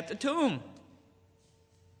at the tomb.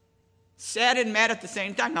 Sad and mad at the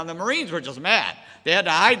same time. Now, the Marines were just mad. They had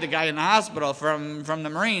to hide the guy in the hospital from the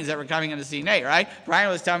Marines that were coming in to see Nate, right?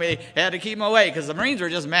 Brian was telling me they had to keep him away because the Marines were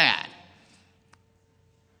just mad.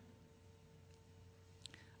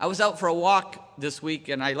 I was out for a walk this week,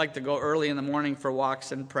 and I like to go early in the morning for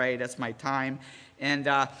walks and pray. That's my time. And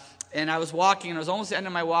I was walking, and it was almost the end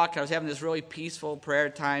of my walk. I was having this really peaceful prayer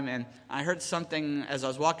time, and I heard something as I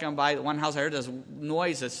was walking by one house. I heard this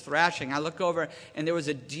noise, this thrashing. I look over, and there was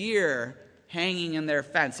a deer hanging in their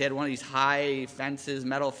fence. They had one of these high fences,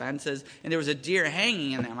 metal fences, and there was a deer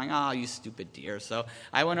hanging in there. I'm like, oh, you stupid deer. So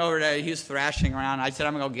I went over to, he was thrashing around. I said,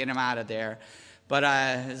 I'm going to go get him out of there. But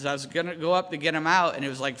as I was going to go up to get him out, and it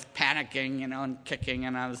was like panicking, and kicking,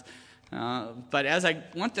 and I was, but as I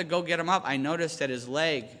went to go get him up, I noticed that his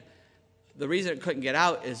leg, the reason it couldn't get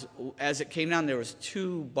out is as it came down, there was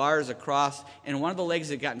 2 bars across, and one of the legs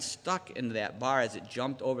had gotten stuck into that bar as it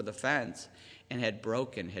jumped over the fence and had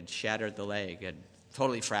broken, had shattered the leg, had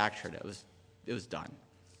totally fractured. It was done.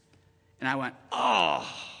 And I went, oh,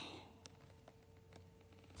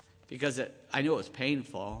 because I knew it was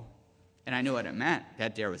painful, and I knew what it meant.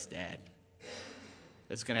 That deer was dead.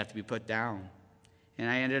 It's going to have to be put down. And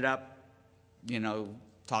I ended up,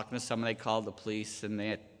 talking to somebody. They called the police, and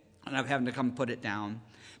they ended up having to come put it down.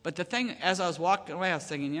 But the thing, as I was walking away, I was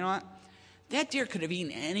thinking, you know what? That deer could have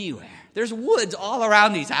eaten anywhere. There's woods all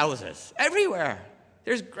around these houses, everywhere.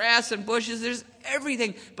 There's grass and bushes, there's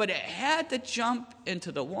everything. But it had to jump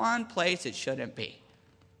into the one place it shouldn't be,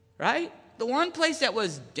 right? The one place that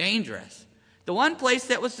was dangerous, the one place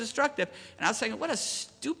that was destructive. And I was thinking, what a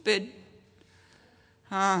stupid,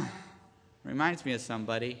 reminds me of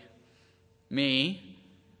somebody, me,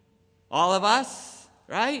 all of us,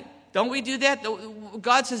 right? Don't we do that?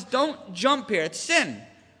 God says, don't jump here. It's sin.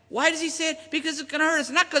 Why does he say it? Because it's going to hurt us.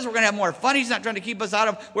 Not because we're going to have more fun. He's not trying to keep us out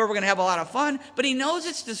of where we're going to have a lot of fun. But he knows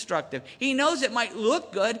it's destructive. He knows it might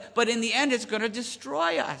look good, but in the end, it's going to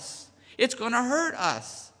destroy us. It's going to hurt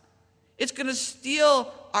us. It's going to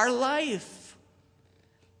steal our life.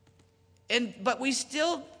 But we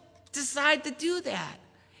still decide to do that.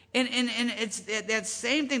 And it's that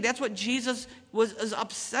same thing. That's what Jesus was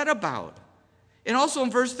upset about. And also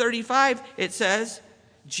in verse 35, it says,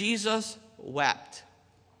 Jesus wept.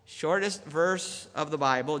 Shortest verse of the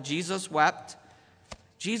Bible. Jesus wept.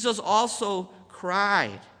 Jesus also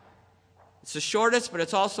cried. It's the shortest, but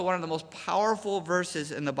it's also one of the most powerful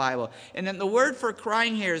verses in the Bible. And then the word for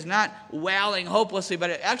crying here is not wailing hopelessly, but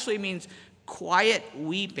it actually means quiet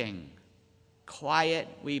weeping. Quiet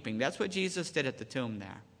weeping. That's what Jesus did at the tomb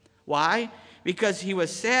there. Why? Because he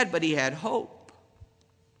was sad, but he had hope.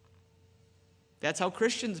 That's how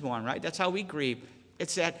Christians mourn, right? That's how we grieve.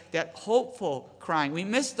 It's that hopeful crying. We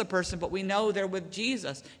miss the person, but we know they're with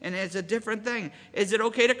Jesus. And it's a different thing. Is it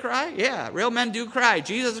okay to cry? Yeah, real men do cry.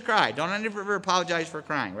 Jesus cried. Don't ever apologize for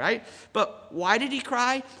crying, right? But why did he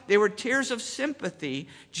cry? They were tears of sympathy.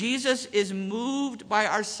 Jesus is moved by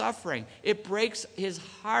our suffering. It breaks his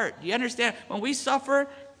heart. You understand? When we suffer,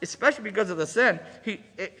 especially because of the sin,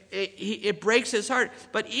 it breaks his heart.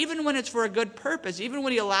 But even when it's for a good purpose, even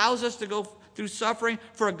when he allows us to go through suffering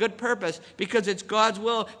for a good purpose, because it's God's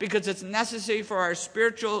will, because it's necessary for our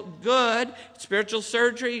spiritual good, spiritual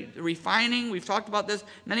surgery, refining, we've talked about this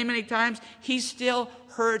many, many times, he still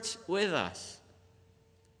hurts with us.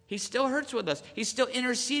 He still hurts with us. He's still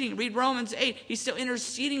interceding. Read Romans 8. He's still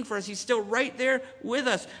interceding for us. He's still right there with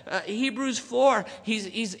us. Hebrews 4.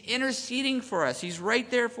 He's interceding for us. He's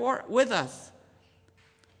right there with us.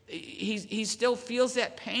 He still feels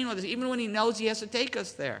that pain with us, even when he knows he has to take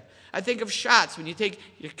us there. I think of shots, when you take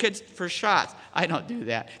your kids for shots. I don't do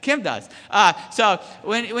that. Kim does. So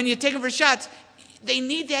when you take them for shots, they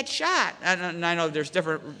need that shot. And I know there's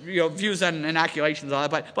different views on inoculations and all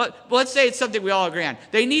that, but let's say it's something we all agree on.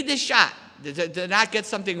 They need this shot to not get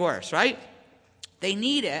something worse, right? They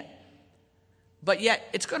need it, but yet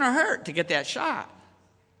it's going to hurt to get that shot,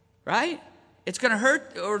 right? It's going to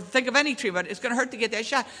hurt, or think of any treatment, it's going to hurt to get that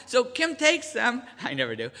shot. So Kim takes them, I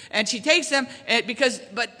never do, and she takes them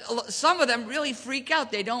but some of them really freak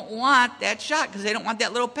out. They don't want that shot because they don't want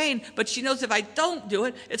that little pain. But she knows if I don't do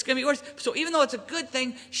it, it's going to be worse. So even though it's a good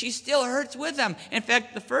thing, she still hurts with them. In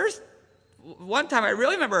fact, one time I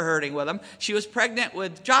really remember hurting with them. She was pregnant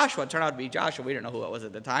with Joshua. It turned out to be Joshua. We didn't know who it was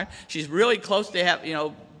at the time. She's really close to have,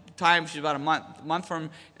 time. She's about a month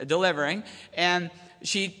from delivering. And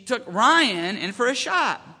she took Ryan in for a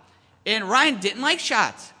shot. And Ryan didn't like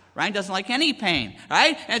shots. Ryan doesn't like any pain,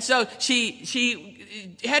 right? And so he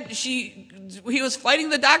was fighting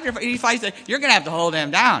the doctor. He fights that, you're going to have to hold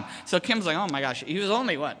him down. So Kim's like, oh my gosh, he was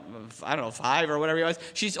only, 5 or whatever he was.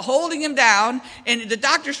 She's holding him down, and the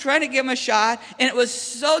doctor's trying to give him a shot, and it was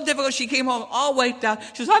so difficult. She came home all wiped out.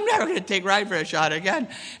 She says, I'm never going to take Ryan for a shot again.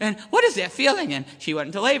 And what is that feeling? And she went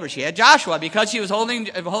into labor. She had Joshua because she was holding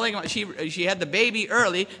him. She had the baby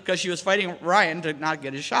early because she was fighting Ryan to not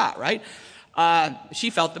get a shot, right? She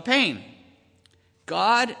felt the pain.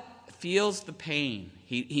 God feels the pain.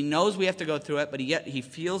 He knows we have to go through it, but yet he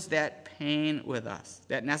feels that pain with us,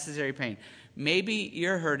 that necessary pain. Maybe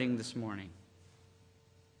you're hurting this morning.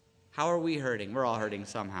 How are we hurting? We're all hurting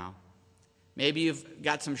somehow. Maybe you've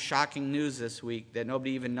got some shocking news this week that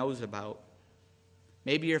nobody even knows about.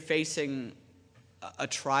 Maybe you're facing a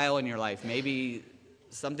trial in your life. Maybe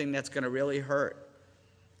something that's going to really hurt.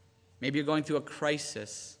 Maybe you're going through a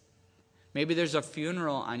crisis. Maybe there's a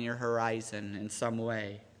funeral on your horizon in some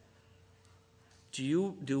way.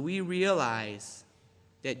 Do we realize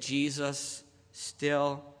that Jesus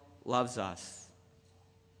still loves us?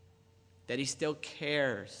 That he still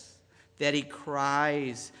cares? That he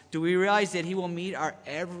cries? Do we realize that he will meet our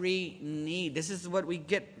every need? This is what we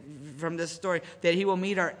get from this story, that he will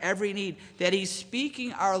meet our every need, that he's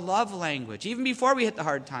speaking our love language. Even before we hit the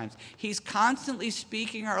hard times, he's constantly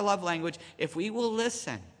speaking our love language if we will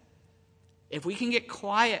listen. If we can get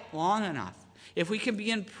quiet long enough, if we can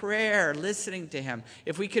be in prayer, listening to him,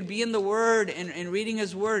 if we can be in the Word and reading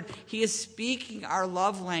his Word, he is speaking our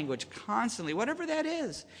love language constantly, whatever that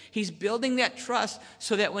is. He's building that trust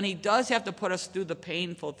so that when he does have to put us through the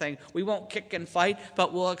painful thing, we won't kick and fight,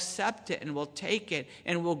 but we'll accept it and we'll take it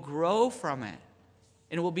and we'll grow from it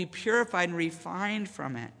and we'll be purified and refined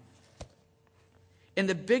from it. And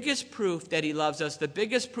the biggest proof that he loves us, the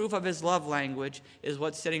biggest proof of his love language is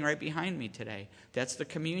what's sitting right behind me today. That's the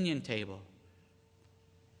communion table.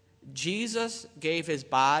 Jesus gave his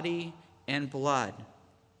body and blood.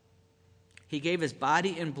 He gave his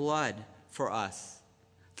body and blood for us,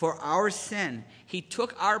 for our sin. He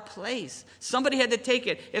took our place. Somebody had to take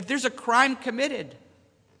it. If there's a crime committed,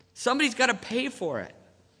 somebody's got to pay for it.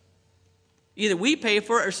 Either we pay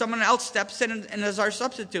for it or someone else steps in and is our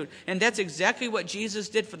substitute. And that's exactly what Jesus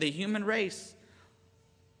did for the human race.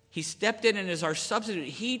 He stepped in and is our substitute.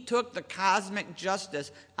 He took the cosmic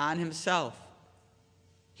justice on himself.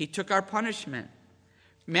 He took our punishment.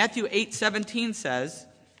 Matthew 8:17 says,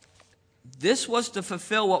 this was to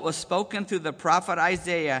fulfill what was spoken through the prophet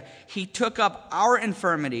Isaiah. He took up our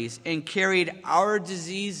infirmities and carried our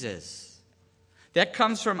diseases. That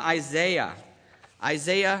comes from Isaiah.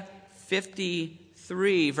 Isaiah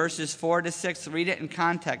 53, verses 4 to 6. Read it in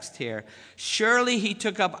context here. Surely he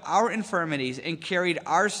took up our infirmities and carried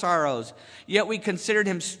our sorrows, yet we considered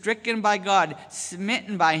him stricken by God,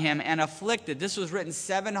 smitten by him, and afflicted. This was written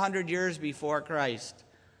 700 years before Christ.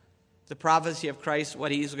 The prophecy of Christ,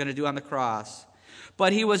 what he's going to do on the cross.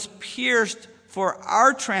 But he was pierced for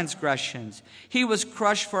our transgressions. He was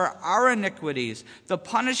crushed for our iniquities. The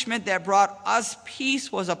punishment that brought us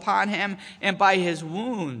peace was upon him, and by his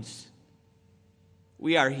wounds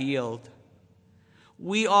we are healed.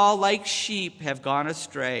 We all, like sheep, have gone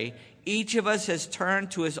astray. Each of us has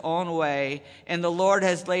turned to his own way, and the Lord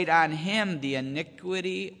has laid on him the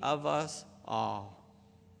iniquity of us all.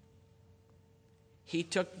 He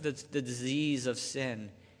took the disease of sin.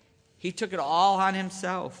 He took it all on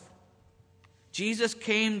himself. Jesus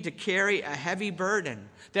came to carry a heavy burden.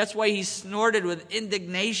 That's why he snorted with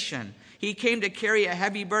indignation. He came to carry a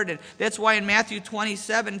heavy burden. That's why in Matthew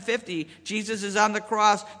 27:50, Jesus is on the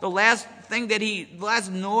cross. The last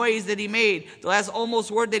noise that he made, the last almost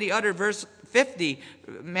word that he uttered, verse 50,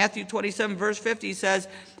 Matthew 27, verse 50 says,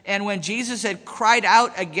 and when Jesus had cried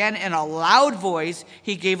out again in a loud voice,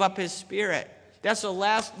 he gave up his spirit. That's the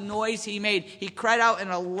last noise he made. He cried out in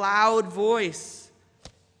a loud voice.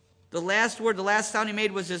 The last word, the last sound he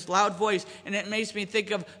made was his loud voice. And it makes me think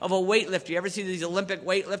of a weightlifter. You ever see these Olympic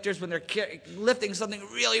weightlifters when they're lifting something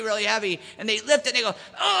really, really heavy? And they lift it and they go,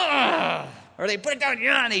 ugh! Or they put it down,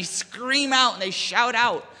 yeah, and they scream out and they shout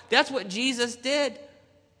out. That's what Jesus did.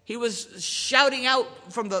 He was shouting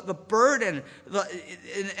out from the burden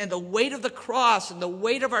and the weight of the cross and the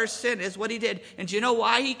weight of our sin is what he did. And do you know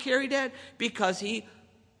why he carried it? Because he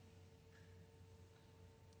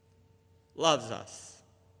loves us.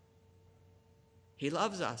 He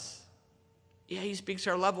loves us. Yeah, he speaks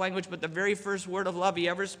our love language, but the very first word of love he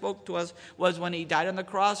ever spoke to us was when he died on the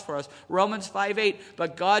cross for us. Romans 5:8,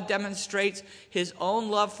 but God demonstrates his own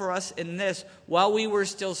love for us in this. While we were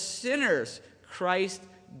still sinners, Christ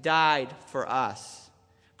died for us.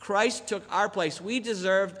 Christ took our place. We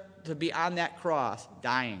deserved to be on that cross,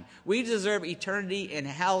 dying. We deserve eternity in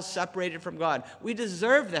hell, separated from God. We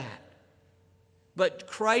deserve that. But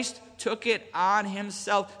Christ took it on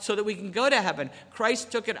himself so that we can go to heaven.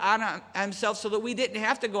 Christ took it on himself so that we didn't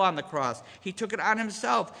have to go on the cross. He took it on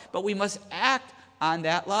himself. But we must act on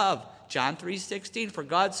that love. John 3:16, for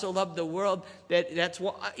God so loved the world that's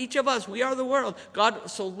what, each of us, we are the world.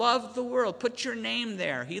 God so loved the world. Put your name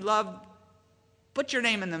there. Put your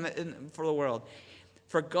name for the world.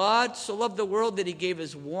 For God so loved the world that he gave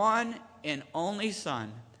his one and only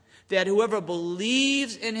Son, that whoever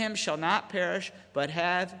believes in him shall not perish, but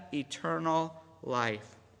have eternal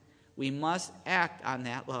life. We must act on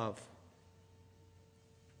that love.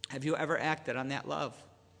 Have you ever acted on that love?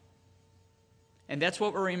 And that's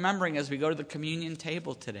what we're remembering as we go to the communion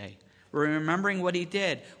table today. We're remembering what he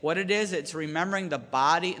did. What it is, it's remembering the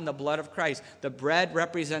body and the blood of Christ. The bread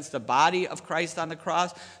represents the body of Christ on the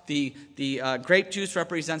cross. The grape juice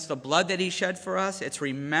represents the blood that he shed for us. It's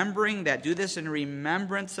remembering that. Do this in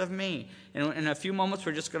remembrance of me. And in a few moments,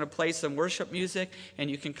 we're just going to play some worship music.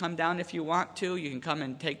 And you can come down if you want to. You can come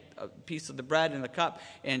and take a piece of the bread and the cup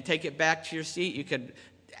and take it back to your seat. You could...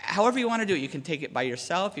 However you want to do it. You can take it by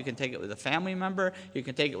yourself. You can take it with a family member. You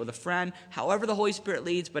can take it with a friend. However the Holy Spirit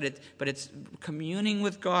leads, but it's communing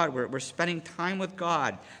with God. We're spending time with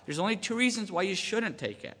God. There's only two reasons why you shouldn't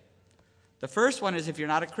take it. The first one is if you're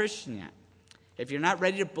not a Christian yet. If you're not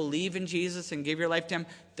ready to believe in Jesus and give your life to him,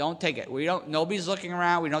 don't take it. Nobody's looking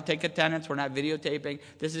around. We don't take attendance. We're not videotaping.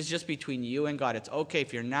 This is just between you and God. It's okay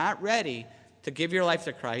if you're not ready to give your life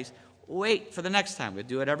to Christ. Wait for the next time. We'll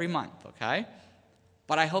do it every month, okay?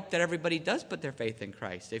 But I hope that everybody does put their faith in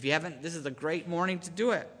Christ. If you haven't, this is a great morning to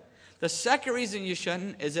do it. The second reason you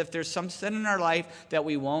shouldn't is if there's some sin in our life that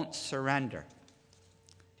we won't surrender.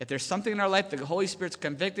 If there's something in our life that the Holy Spirit's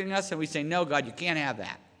convicting us and we say, no, God, you can't have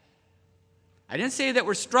that. I didn't say that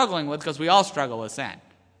we're struggling with, because we all struggle with sin.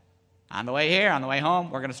 On the way here, on the way home,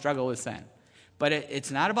 we're going to struggle with sin. But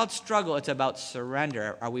it's not about struggle, it's about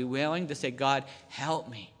surrender. Are we willing to say, God, help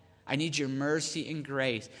me? I need your mercy and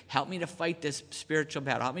grace. Help me to fight this spiritual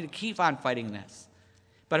battle. Help me to keep on fighting this.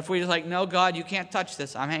 But if we're just like, no, God, you can't touch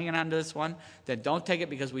this. I'm hanging on to this one. Then don't take it,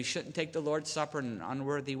 because we shouldn't take the Lord's Supper in an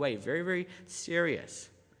unworthy way. Very, very serious.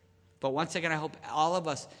 But once again, I hope all of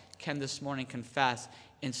us can this morning confess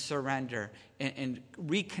and surrender and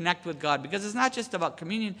reconnect with God. Because it's not just about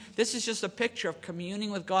communion. This is just a picture of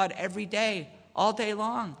communing with God every day, all day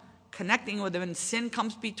long. Connecting with him, and sin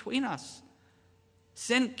comes between us.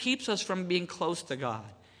 Sin keeps us from being close to God.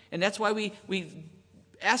 And that's why we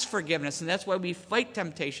ask forgiveness, and that's why we fight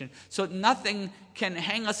temptation, so nothing can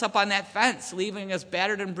hang us up on that fence, leaving us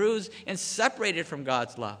battered and bruised and separated from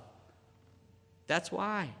God's love. That's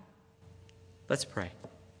why. Let's pray.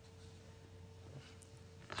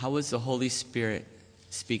 How is the Holy Spirit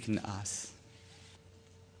speaking to us?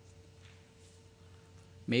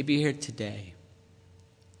 Maybe you're here today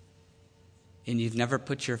and you've never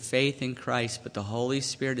put your faith in Christ, but the Holy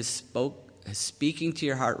Spirit is speaking to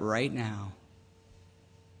your heart right now.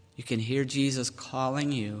 You can hear Jesus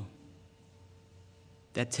calling you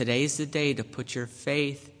that today's the day to put your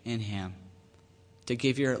faith in him, to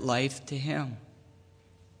give your life to him.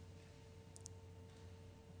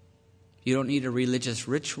 You don't need a religious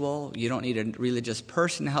ritual. You don't need a religious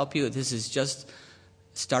person to help you. This is just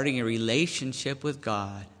starting a relationship with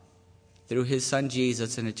God through his son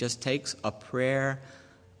Jesus, and it just takes a prayer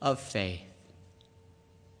of faith.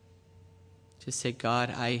 Just say,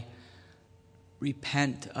 God, I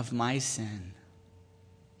repent of my sin.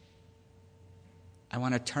 I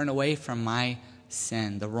want to turn away from my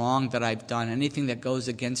sin, the wrong that I've done, anything that goes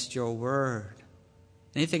against your word,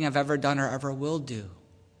 anything I've ever done or ever will do.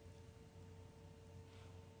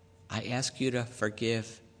 I ask you to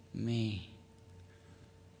forgive me.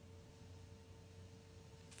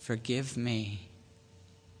 Forgive me.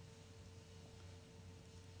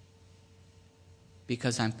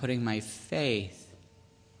 Because I'm putting my faith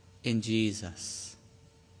in Jesus.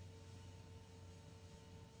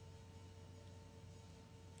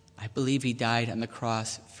 I believe he died on the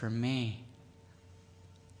cross for me.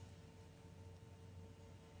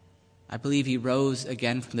 I believe he rose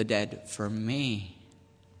again from the dead for me.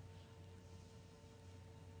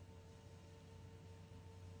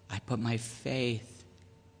 I put my faith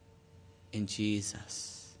in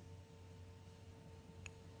Jesus.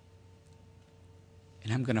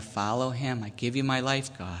 And I'm going to follow him. I give you my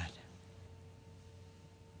life, God.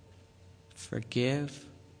 Forgive,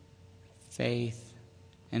 faith,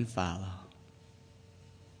 and follow.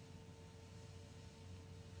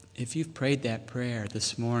 If you've prayed that prayer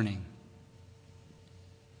this morning,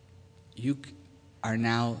 you are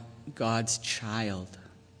now God's child.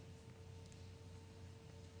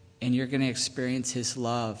 And you're going to experience his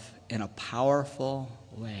love in a powerful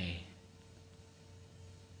way.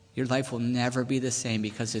 Your life will never be the same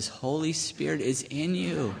because his Holy Spirit is in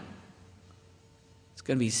you. It's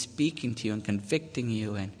going to be speaking to you and convicting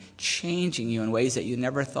you and changing you in ways that you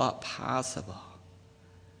never thought possible.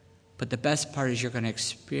 But the best part is you're going to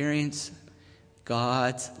experience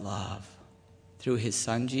God's love through his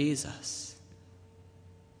son Jesus.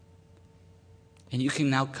 And you can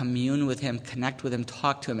now commune with him, connect with him,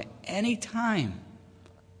 talk to him at any time.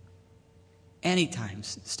 Anytime.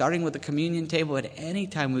 Starting with the communion table, at any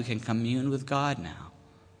time we can commune with God now.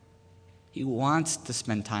 He wants to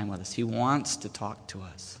spend time with us. He wants to talk to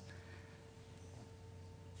us.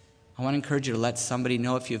 I want to encourage you to let somebody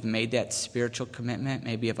know if you've made that spiritual commitment.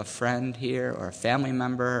 Maybe you have a friend here or a family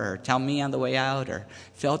member, or tell me on the way out, or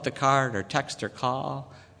fill out the card, or text or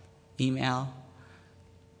call, email.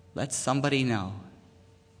 Let somebody know.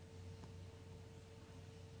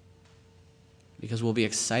 Because we'll be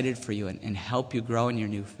excited for you and help you grow in your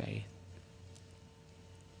new faith.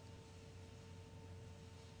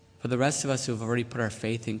 For the rest of us who have already put our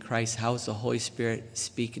faith in Christ, how is the Holy Spirit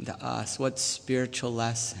speaking to us? What spiritual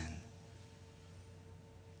lesson?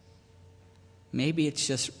 Maybe it's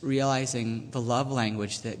just realizing the love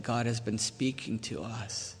language that God has been speaking to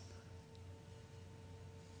us.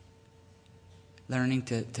 Learning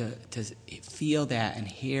to feel that and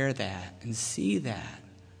hear that and see that.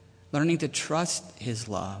 Learning to trust his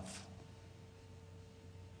love.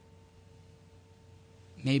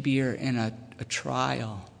 Maybe you're in a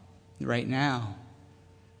trial right now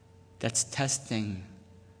that's testing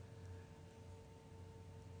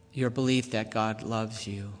your belief that God loves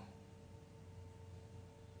you.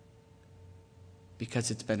 Because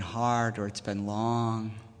it's been hard, or it's been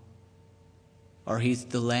long, or he's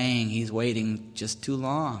delaying, he's waiting just too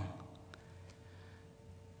long.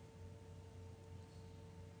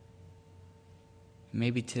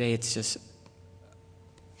 Maybe today it's just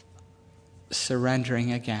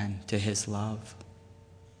surrendering again to his love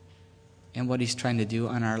and what he's trying to do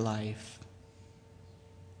in our life.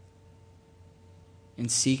 And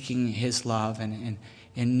seeking his love and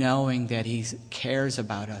knowing that he cares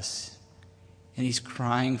about us. And he's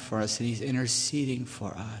crying for us and he's interceding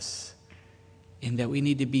for us. And that we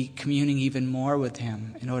need to be communing even more with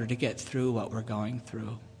him in order to get through what we're going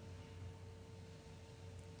through.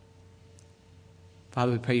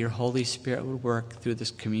 Father, we pray your Holy Spirit would work through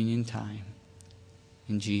this communion time.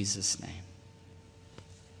 In Jesus' name.